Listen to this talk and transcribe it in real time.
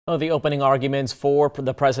Oh, the opening arguments for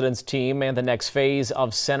the president's team and the next phase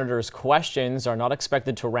of senators' questions are not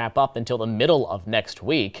expected to wrap up until the middle of next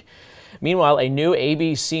week. Meanwhile, a new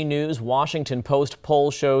ABC News Washington Post poll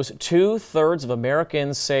shows 2/3 of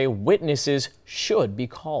Americans say witnesses should be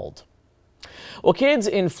called. Well, kids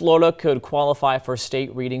in Florida could qualify for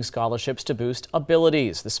state reading scholarships to boost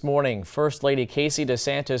abilities. This morning, First Lady Casey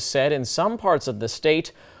DeSantis said in some parts of the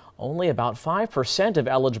state, only about 5% of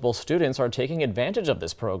eligible students are taking advantage of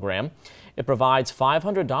this program. It provides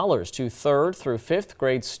 $500 to 3rd through 5th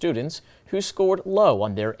grade students who scored low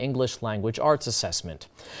on their English language arts assessment.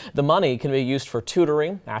 The money can be used for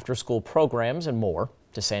tutoring, after-school programs, and more.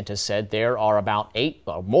 DeSantis said there are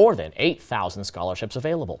more than 8,000 scholarships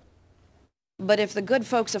available. But if the good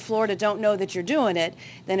folks of Florida don't know that you're doing it,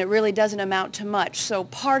 then it really doesn't amount to much. So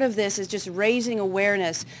part of this is just raising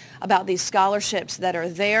awareness about these scholarships that are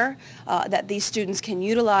there, that these students can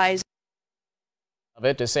utilize.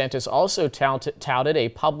 DeSantis also touted a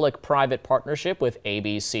public-private partnership with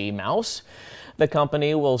ABC Mouse. The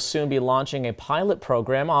company will soon be launching a pilot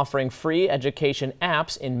program offering free education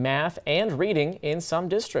apps in math and reading in some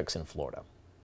districts in Florida.